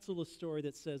cancel a story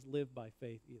that says live by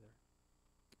faith either.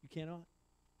 You cannot.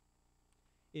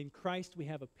 In Christ we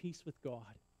have a peace with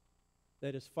God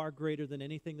that is far greater than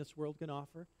anything this world can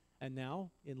offer. And now,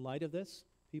 in light of this,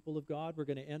 people of God, we're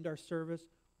going to end our service.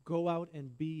 Go out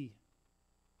and be.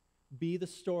 Be the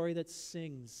story that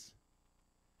sings.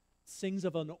 Sings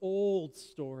of an old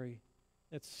story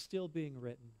that's still being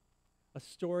written. A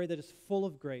story that is full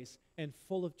of grace and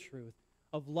full of truth.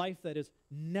 Of life that is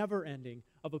never ending.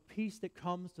 Of a peace that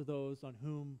comes to those on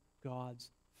whom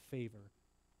God's favor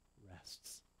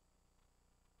rests.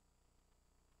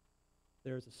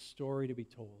 There is a story to be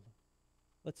told.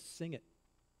 Let's sing it.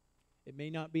 It may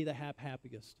not be the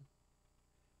happiest,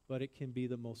 but it can be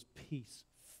the most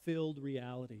peace-filled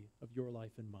reality of your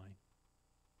life and mine.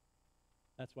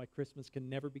 That's why Christmas can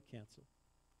never be canceled,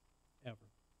 ever.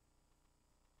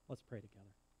 Let's pray together.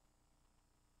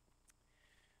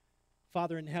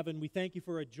 Father in heaven, we thank you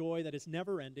for a joy that is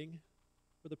never ending,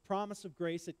 for the promise of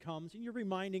grace that comes. And you're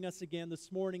reminding us again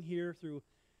this morning here through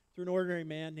an ordinary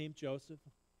man named Joseph.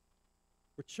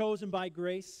 We're chosen by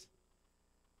grace.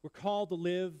 We're called to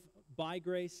live by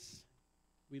grace.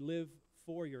 We live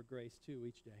for your grace too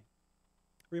each day.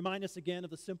 Remind us again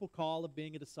of the simple call of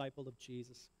being a disciple of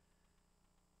Jesus.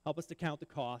 Help us to count the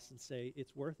cost and say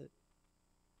it's worth it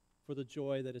for the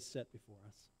joy that is set before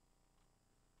us.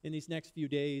 In these next few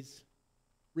days,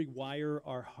 rewire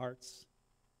our hearts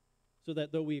so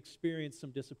that though we experience some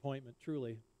disappointment,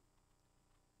 truly,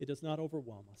 it does not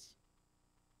overwhelm us,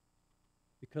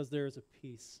 because there is a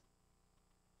peace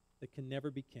that can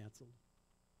never be canceled.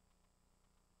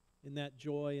 In that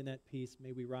joy and that peace,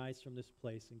 may we rise from this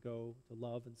place and go to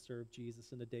love and serve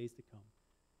Jesus in the days to come.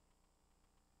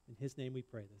 In his name we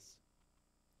pray this.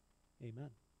 Amen.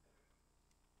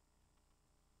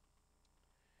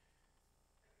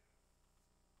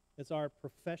 As our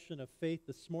profession of faith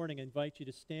this morning, I invite you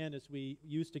to stand as we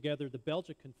use together the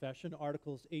Belgic Confession,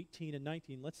 Articles 18 and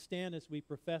 19. Let's stand as we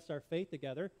profess our faith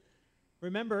together.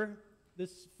 Remember,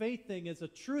 this faith thing is a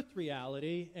truth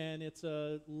reality and it's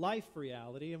a life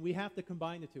reality, and we have to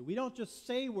combine the two. We don't just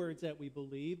say words that we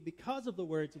believe. Because of the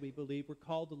words that we believe, we're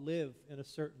called to live in a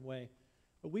certain way.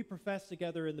 But we profess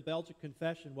together in the Belgic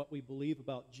Confession what we believe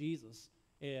about Jesus.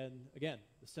 And again,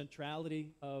 the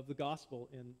centrality of the gospel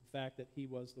in the fact that he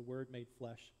was the Word made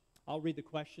flesh. I'll read the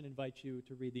question, invite you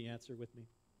to read the answer with me.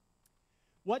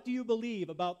 What do you believe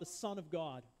about the Son of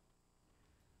God?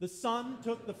 The Son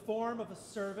took the form of a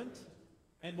servant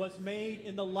and was made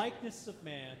in the likeness of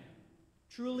man,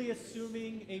 truly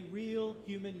assuming a real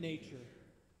human nature,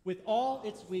 with all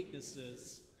its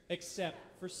weaknesses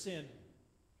except for sin.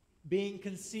 Being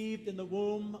conceived in the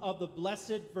womb of the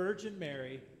Blessed Virgin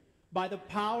Mary, by the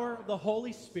power of the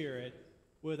Holy Spirit,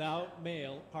 without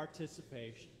male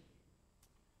participation.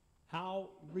 How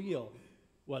real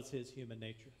was his human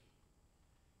nature?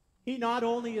 He not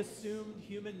only assumed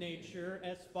human nature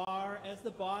as far as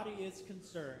the body is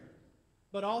concerned,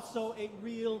 but also a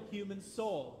real human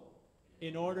soul,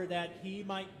 in order that he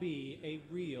might be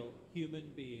a real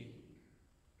human being.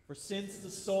 For since the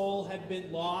soul had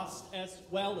been lost as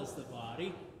well as the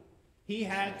body, he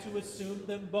had to assume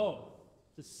them both,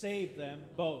 to save them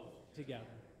both together.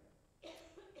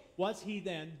 Was he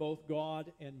then both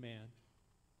God and man?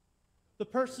 The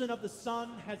person of the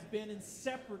Son has been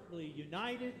inseparably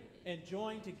united and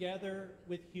joined together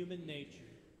with human nature,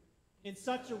 in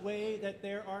such a way that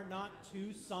there are not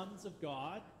two sons of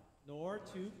God, nor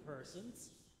two persons,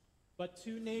 but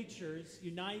two natures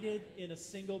united in a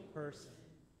single person,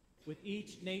 with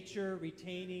each nature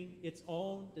retaining its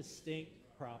own distinct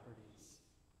properties.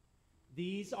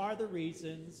 These are the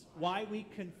reasons why we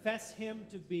confess him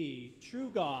to be true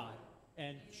God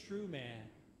and true man.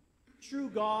 True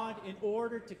God in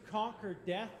order to conquer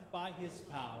death by his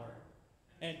power,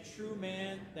 and true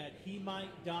man that he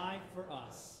might die for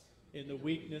us in the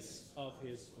weakness of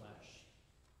his flesh.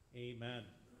 Amen.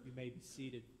 You may be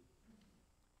seated.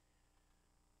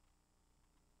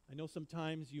 I know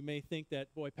sometimes you may think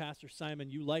that, boy, Pastor Simon,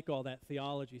 you like all that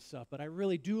theology stuff, but I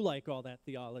really do like all that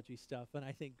theology stuff, and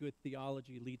I think good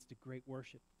theology leads to great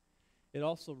worship. It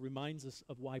also reminds us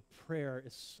of why prayer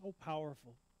is so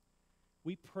powerful.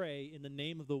 We pray in the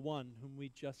name of the one whom we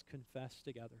just confessed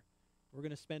together. We're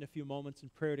going to spend a few moments in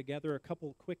prayer together. A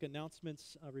couple quick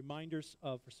announcements, reminders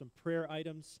for some prayer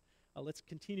items. Let's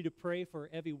continue to pray for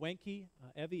Evie Wenke.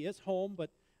 Evie is home,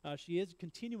 but she is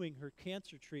continuing her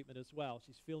cancer treatment as well.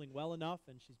 She's feeling well enough,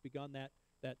 and she's begun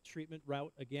that treatment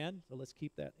route again. So let's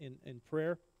keep that in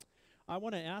prayer. I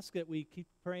want to ask that we keep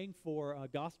praying for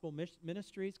Gospel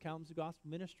Ministries, Kalamazoo Gospel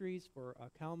Ministries, for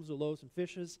Kalamazoo Loaves and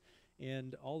Fishes,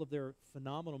 and all of their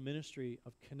phenomenal ministry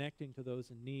of connecting to those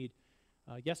in need.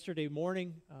 Yesterday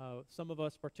morning, some of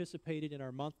us participated in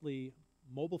our monthly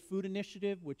Mobile Food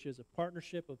Initiative, which is a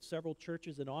partnership of several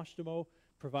churches in Oshtemo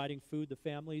providing food to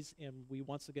families, and we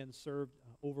once again served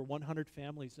over 100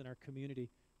 families in our community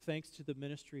thanks to the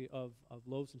ministry of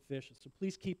Loaves and Fishes. So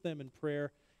please keep them in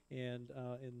prayer and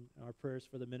in our prayers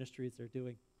for the ministries they're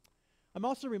doing. I'm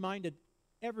also reminded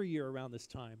every year around this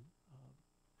time,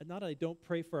 and not that I don't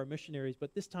pray for our missionaries,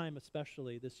 but this time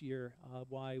especially this year,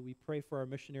 why we pray for our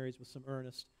missionaries with some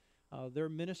earnest. They're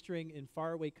ministering in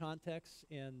faraway contexts,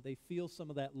 and they feel some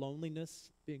of that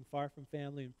loneliness, being far from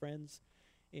family and friends.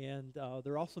 And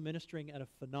they're also ministering at a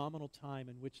phenomenal time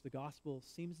in which the gospel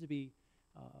seems to be,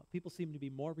 people seem to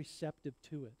be more receptive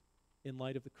to it in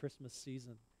light of the Christmas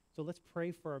season. So let's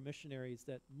pray for our missionaries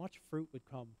that much fruit would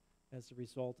come as a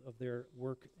result of their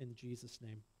work in Jesus'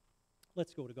 name.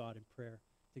 Let's go to God in prayer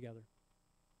together.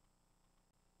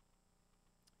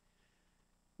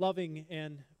 Loving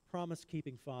and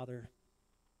promise-keeping Father,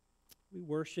 we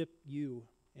worship you,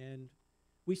 and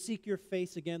we seek your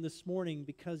face again this morning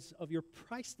because of your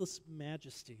priceless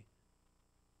majesty,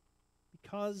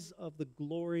 because of the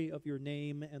glory of your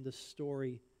name and the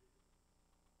story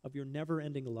of your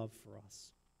never-ending love for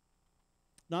us.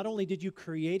 Not only did you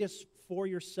create us for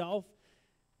yourself,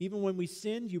 even when we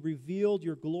sinned, you revealed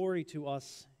your glory to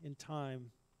us in time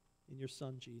in your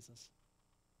Son, Jesus.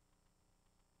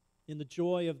 In the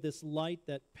joy of this light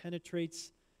that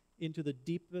penetrates into the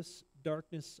deepest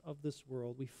darkness of this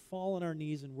world. We fall on our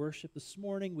knees and worship this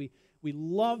morning. We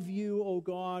love you, O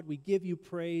God. We give you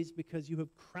praise because you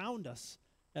have crowned us,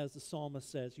 as the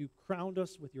psalmist says. You crowned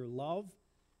us with your love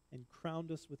and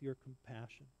crowned us with your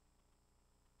compassion.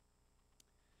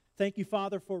 Thank you,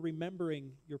 Father, for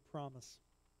remembering your promise.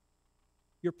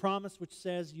 Your promise which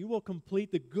says you will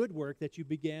complete the good work that you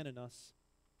began in us.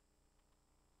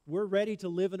 We're ready to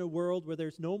live in a world where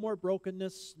there's no more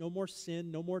brokenness, no more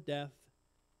sin, no more death.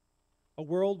 A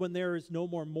world when there is no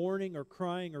more mourning or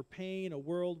crying or pain. A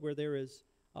world where there is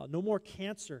no more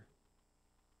cancer,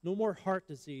 no more heart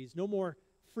disease, no more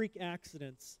freak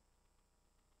accidents.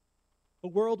 A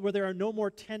world where there are no more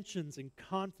tensions and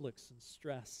conflicts and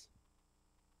stress.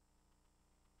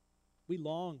 We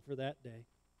long for that day.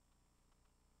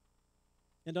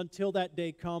 And until that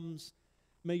day comes,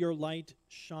 may your light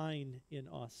shine in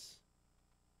us.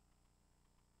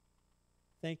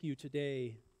 Thank you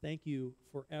today. Thank you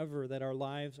forever that our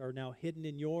lives are now hidden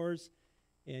in yours,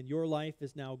 and your life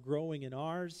is now growing in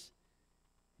ours,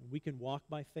 and we can walk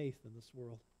by faith in this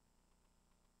world.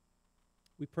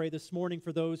 We pray this morning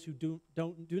for those who do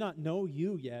not know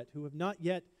you yet, who have not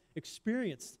yet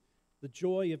experienced the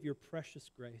joy of your precious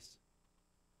grace.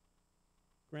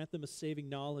 Grant them a saving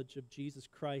knowledge of Jesus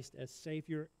Christ as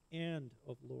Savior and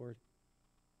of Lord.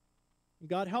 And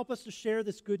God, help us to share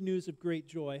this good news of great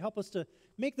joy. Help us to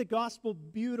make the gospel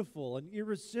beautiful and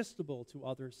irresistible to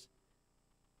others.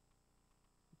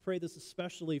 We pray this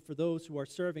especially for those who are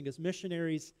serving as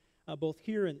missionaries, both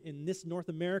here in this North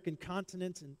American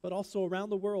continent, but also around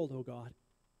the world, oh God.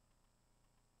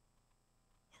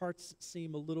 Hearts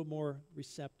seem a little more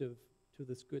receptive to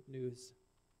this good news.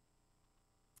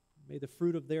 May the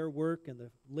fruit of their work and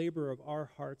the labor of our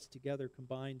hearts together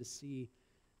combine to see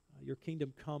your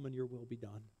kingdom come and your will be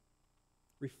done.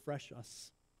 Refresh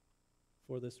us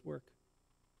for this work.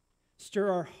 Stir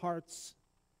our hearts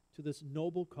to this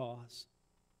noble cause.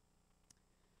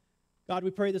 God,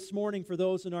 we pray this morning for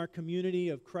those in our community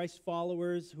of Christ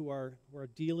followers who are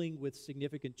dealing with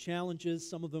significant challenges.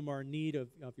 Some of them are in need of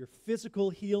your physical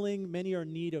healing. Many are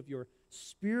in need of your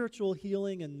spiritual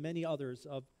healing, and many others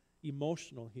of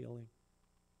emotional healing.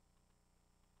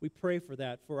 We pray for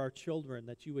that for our children,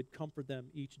 that you would comfort them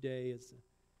each day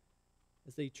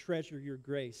as they treasure your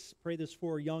grace. Pray this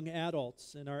for young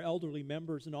adults and our elderly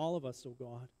members and all of us, oh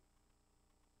God.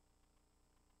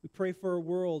 We pray for a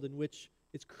world in which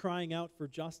it's crying out for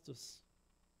justice.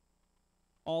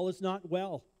 All is not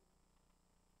well.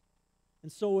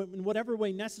 And so in whatever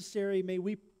way necessary, may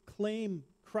we claim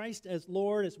Christ as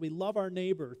Lord as we love our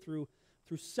neighbor through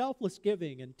selfless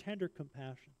giving and tender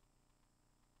compassion.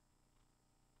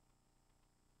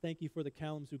 Thank you for the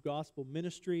Kalamazoo Gospel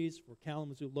Ministries, for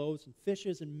Kalamazoo Loaves and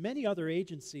Fishes, and many other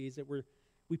agencies that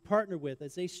we partner with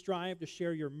as they strive to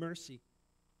share your mercy.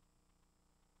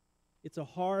 It's a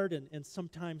hard and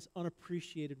sometimes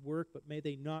unappreciated work, but may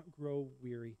they not grow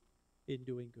weary in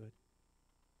doing good.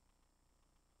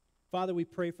 Father, we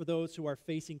pray for those who are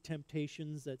facing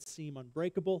temptations that seem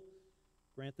unbreakable.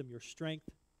 Grant them your strength.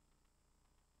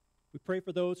 We pray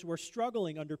for those who are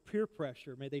struggling under peer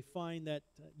pressure. May they find that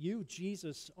you,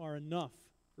 Jesus, are enough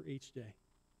for each day.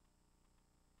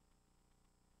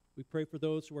 We pray for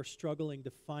those who are struggling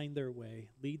to find their way.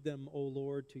 Lead them, O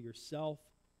Lord, to yourself,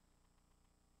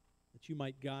 that you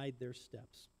might guide their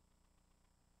steps.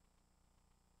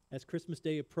 As Christmas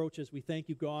Day approaches, we thank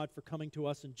you, God, for coming to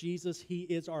us in Jesus. He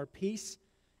is our peace.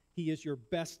 He is your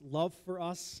best love for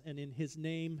us, and in his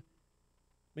name,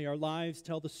 may our lives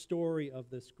tell the story of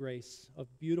this grace, of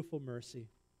beautiful mercy.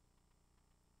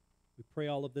 We pray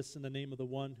all of this in the name of the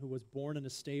one who was born in a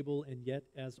stable and yet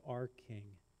as our King.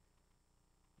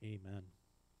 Amen.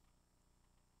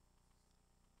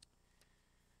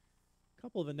 A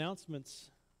couple of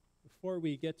announcements before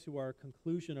we get to our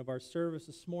conclusion of our service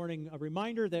this morning. A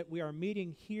reminder that we are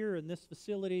meeting here in this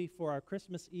facility for our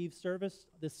Christmas Eve service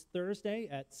this Thursday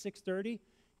at 6:30.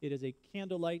 It is a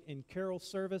candlelight and carol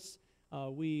service.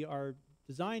 We have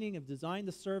designed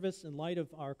the service in light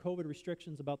of our COVID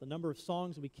restrictions about the number of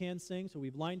songs we can sing. So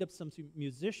we've lined up some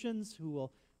musicians who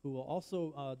will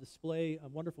also display a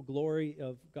wonderful glory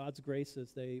of God's grace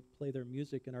as they play their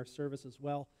music in our service as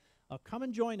well. Come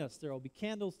and join us. There will be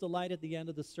candles to light at the end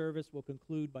of the service. We'll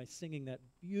conclude by singing that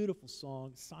beautiful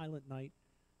song, Silent Night,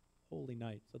 Holy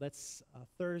Night. So that's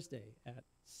Thursday at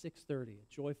 6:30, a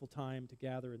joyful time to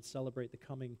gather and celebrate the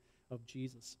coming of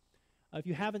Jesus. If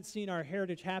you haven't seen our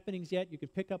Heritage Happenings yet, you can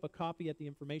pick up a copy at the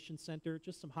Information Center,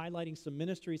 just highlighting some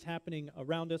ministries happening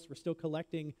around us. We're still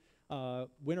collecting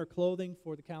winter clothing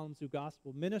for the Kalamazoo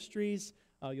Gospel Ministries.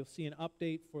 You'll see an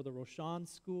update for the Roshan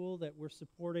School that we're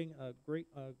supporting, a great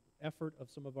effort of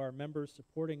some of our members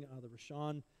supporting the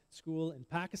Rashan School in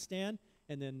Pakistan,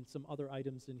 and then some other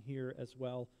items in here as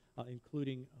well,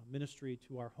 including ministry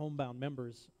to our homebound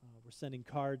members. We're sending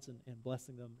cards and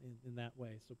blessing them in that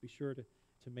way, so be sure to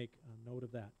make a note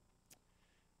of that.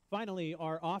 Finally,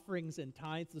 our offerings and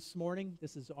tithes this morning.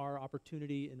 This is our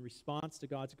opportunity in response to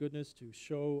God's goodness to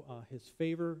show His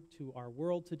favor to our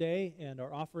world today, and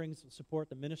our offerings support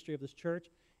the ministry of this church.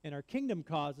 And our kingdom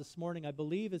cause this morning, I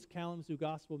believe, is Kalamazoo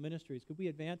Gospel Ministries. Could we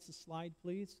advance the slide,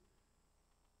 please?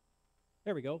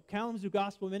 There we go. Kalamazoo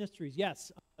Gospel Ministries.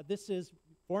 Yes, this is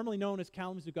formerly known as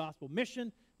Kalamazoo Gospel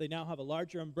Mission. They now have a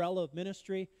larger umbrella of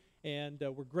ministry, and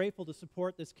we're grateful to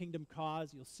support this kingdom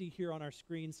cause. You'll see here on our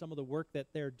screen some of the work that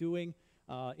they're doing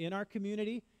in our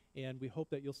community, and we hope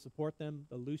that you'll support them.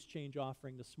 The loose change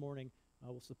offering this morning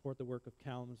will support the work of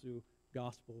Kalamazoo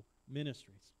Gospel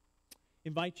Ministries.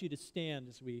 Invite you to stand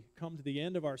as we come to the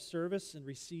end of our service and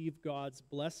receive God's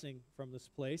blessing from this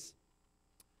place.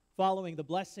 Following the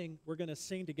blessing, we're going to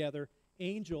sing together,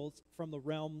 Angels from the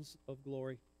Realms of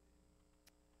Glory.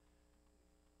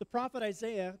 The prophet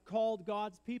Isaiah called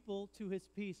God's people to his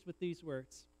peace with these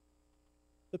words.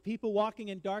 The people walking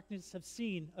in darkness have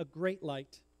seen a great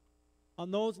light. On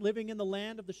those living in the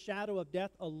land of the shadow of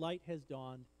death, a light has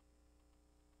dawned.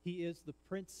 He is the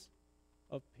Prince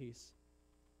of Peace.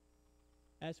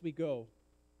 As we go,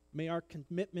 may our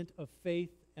commitment of faith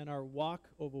and our walk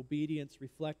of obedience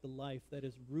reflect the life that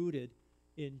is rooted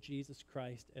in Jesus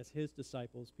Christ. As His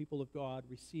disciples, people of God,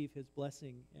 receive His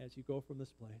blessing as you go from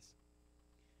this place.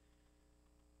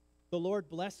 The Lord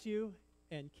bless you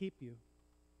and keep you.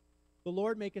 The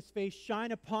Lord make His face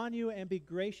shine upon you and be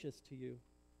gracious to you.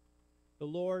 The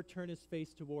Lord turn His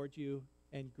face toward you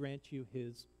and grant you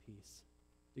His peace.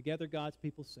 Together, God's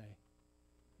people say,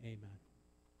 Amen.